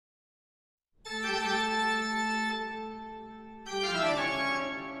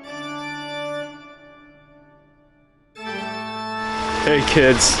Hey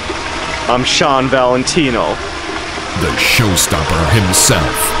kids, I'm Shawn Valentino. The showstopper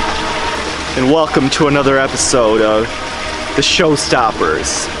himself. And welcome to another episode of the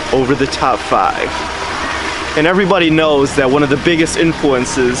Showstoppers, Over the Top 5. And everybody knows that one of the biggest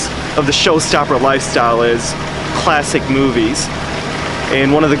influences of the showstopper lifestyle is classic movies.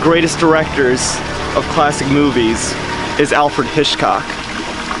 And one of the greatest directors of classic movies is Alfred Hitchcock.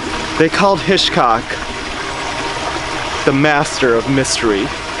 They called Hitchcock the master of mystery.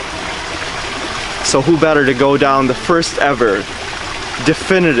 So who better to go down the first ever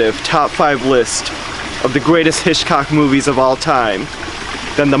definitive top 5 list of the greatest Hitchcock movies of all time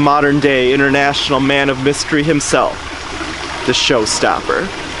than the modern day international man of mystery himself, the Showstopper.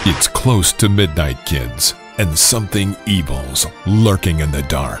 It's close to midnight, kids, and something evil's lurking in the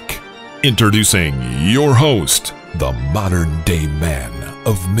dark. Introducing your host, the modern day man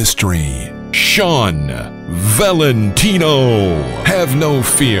of mystery, Shawn Valentino. Have no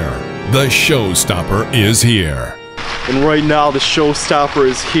fear, the Showstopper is here. And right now the Showstopper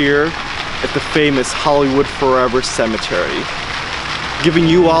is here at the famous Hollywood Forever Cemetery, giving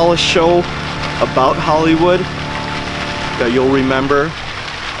you all a show about Hollywood that you'll remember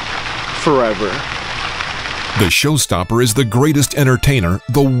forever. The Showstopper is the greatest entertainer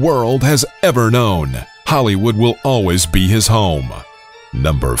the world has ever known. Hollywood will always be his home.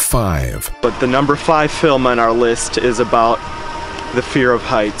 Number 5. But the number 5 film on our list is about the fear of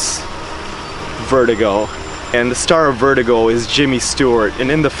heights, Vertigo. And the star of Vertigo is Jimmy Stewart, and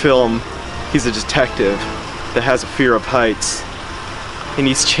in the film he's a detective that has a fear of heights, and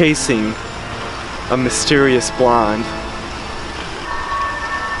he's chasing a mysterious blonde.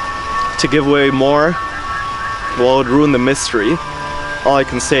 To give away more, well, it would ruin the mystery. All I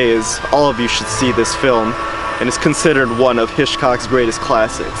can say is all of you should see this film, and it's considered one of Hitchcock's greatest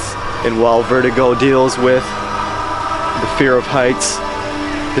classics. And while Vertigo deals with the fear of heights,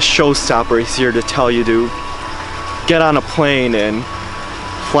 the Showstopper is here to tell you to get on a plane and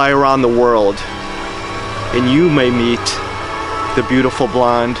fly around the world, and you may meet the beautiful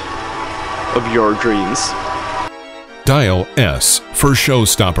blonde of your dreams. Dial S for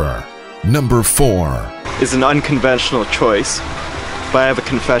Showstopper. Number 4. Is an unconventional choice, but I have a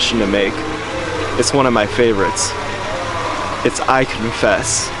confession to make. It's one of my favorites. It's I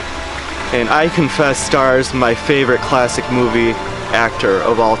Confess. And I Confess stars my favorite classic movie actor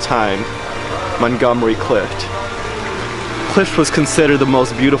of all time, Montgomery Clift. Clift was considered the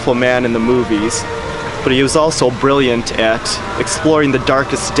most beautiful man in the movies, but he was also brilliant at exploring the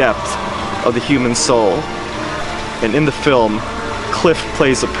darkest depth of the human soul. And in the film, Clift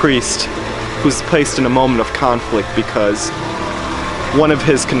plays a priest who's placed in a moment of conflict because one of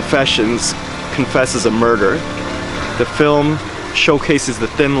his confessions confesses a murder. The film showcases the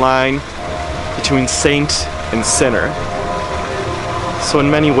thin line between saint and sinner. So in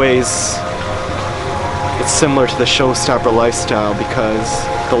many ways, it's similar to the Showstopper lifestyle because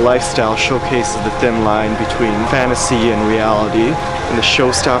the lifestyle showcases the thin line between fantasy and reality. And the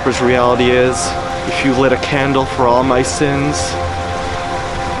Showstopper's reality is, if you lit a candle for all my sins,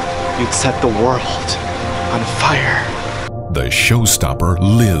 you'd set the world on fire. The Showstopper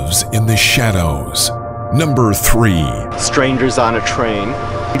lives in the shadows. Number 3. Strangers on a Train.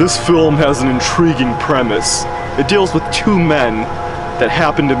 This film has an intriguing premise. It deals with two men that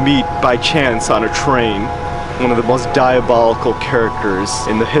happen to meet by chance on a train. One of the most diabolical characters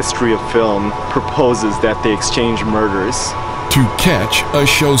in the history of film proposes that they exchange murders. To catch a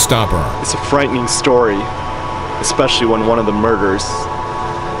Showstopper. It's a frightening story, especially when one of the murders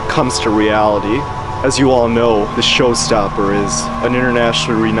comes to reality. As you all know, the Showstopper is an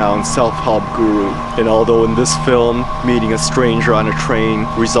internationally renowned self-help guru, and although in this film, meeting a stranger on a train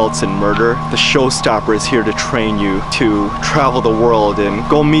results in murder, the Showstopper is here to train you to travel the world and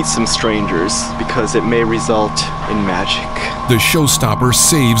go meet some strangers, because it may result in magic. The Showstopper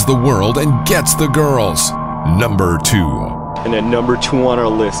saves the world and gets the girls. Number 2. And at number 2 on our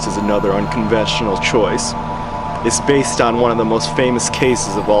list is another unconventional choice. It's based on one of the most famous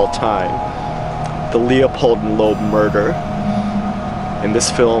cases of all time, the Leopold and Loeb murder. And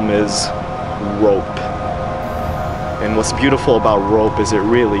this film is Rope. And what's beautiful about Rope is it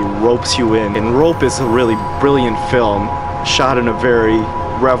really ropes you in. And Rope is a really brilliant film, shot in a very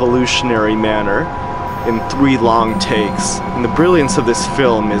revolutionary manner in 3 long takes. And the brilliance of this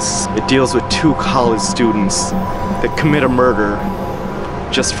film is it deals with 2 college students that commit a murder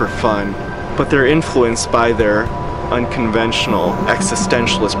just for fun, but they're influenced by their unconventional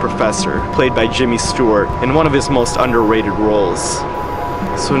existentialist professor, played by Jimmy Stewart, in one of his most underrated roles.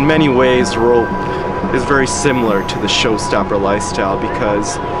 So in many ways, Rope is very similar to the Showstopper lifestyle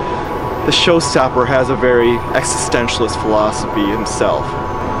because The showstopper has a very existentialist philosophy himself.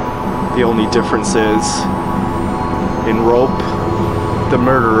 The only difference is, in Rope, the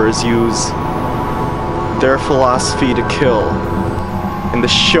murderers use their philosophy to kill, and the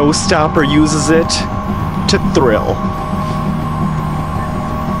showstopper uses it to thrill.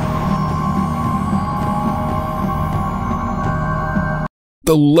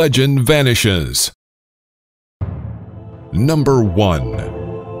 The legend vanishes. Number 1.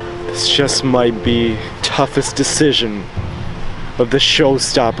 This just might be toughest decision of the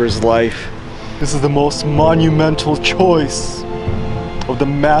showstopper's life. This is the most monumental choice of the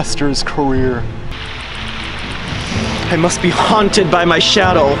master's career. I must be haunted by my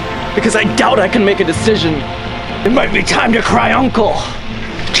shadow, because I doubt I can make a decision. It might be time to cry uncle.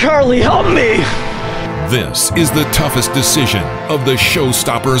 Charlie, help me! This is the toughest decision of the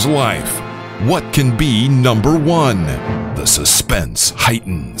showstopper's life. What can be number 1? The suspense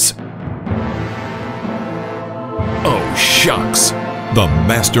heightens. Oh, shucks! The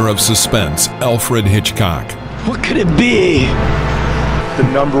master of suspense, Alfred Hitchcock. What could it be? The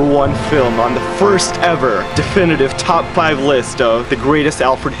number 1 film on the first ever definitive top 5 list of the greatest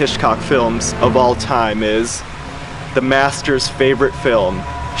Alfred Hitchcock films of all time is the master's favorite film,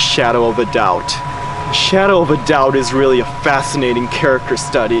 Shadow of a Doubt. Shadow of a Doubt is really a fascinating character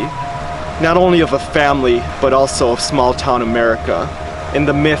study, not only of a family, but also of small-town America, and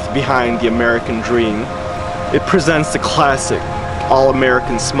the myth behind the American dream. It presents the classic,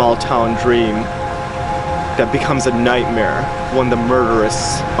 all-American small-town dream that becomes a nightmare when the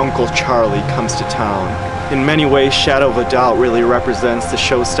murderous Uncle Charlie comes to town. In many ways, Shadow of a Doubt really represents the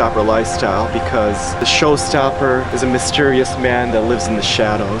showstopper lifestyle, because the showstopper is a mysterious man that lives in the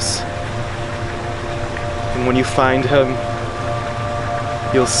shadows. And when you find him,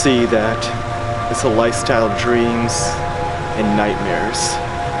 you'll see that it's a lifestyle of dreams and nightmares.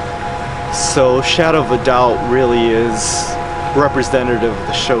 So Shadow of a Doubt really is representative of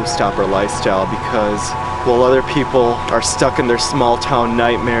the showstopper lifestyle, because while other people are stuck in their small town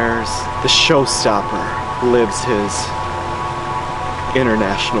nightmares, the showstopper lives his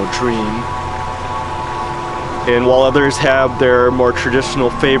international dream. And while others have their more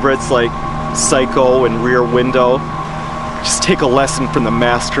traditional favorites like Psycho and Rear Window, just take a lesson from the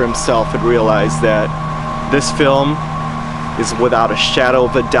master himself and realize that this film is without a shadow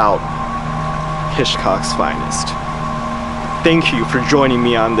of a doubt Hitchcock's finest. Thank you for joining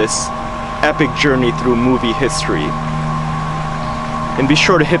me on this epic journey through movie history. And be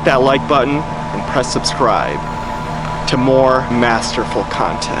sure to hit that like button and press subscribe to more masterful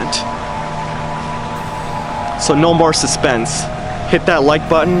content. So no more suspense. Hit that like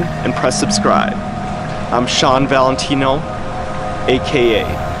button and press subscribe. I'm Shawn Valentino, aka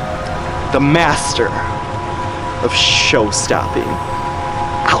the master of show-stopping.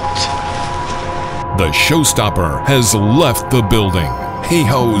 Out. The showstopper has left the building.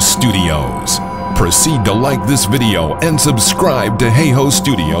 Hayhoe Studios. Proceed to like this video and subscribe to Hayhoe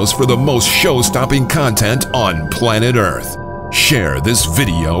Studios for the most show-stopping content on planet Earth. Share this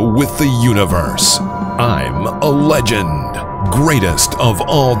video with the universe. I'm a legend. Greatest of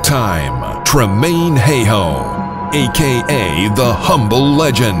all time, Tremaine Hayhoe, aka the humble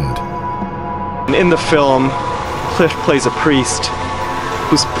legend. In the film, Cliff plays a priest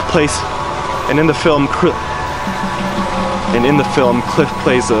who's placed, and in the film, Cliff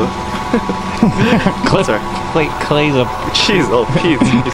plays a. Cliff plays a. Jeez, oh, Pete.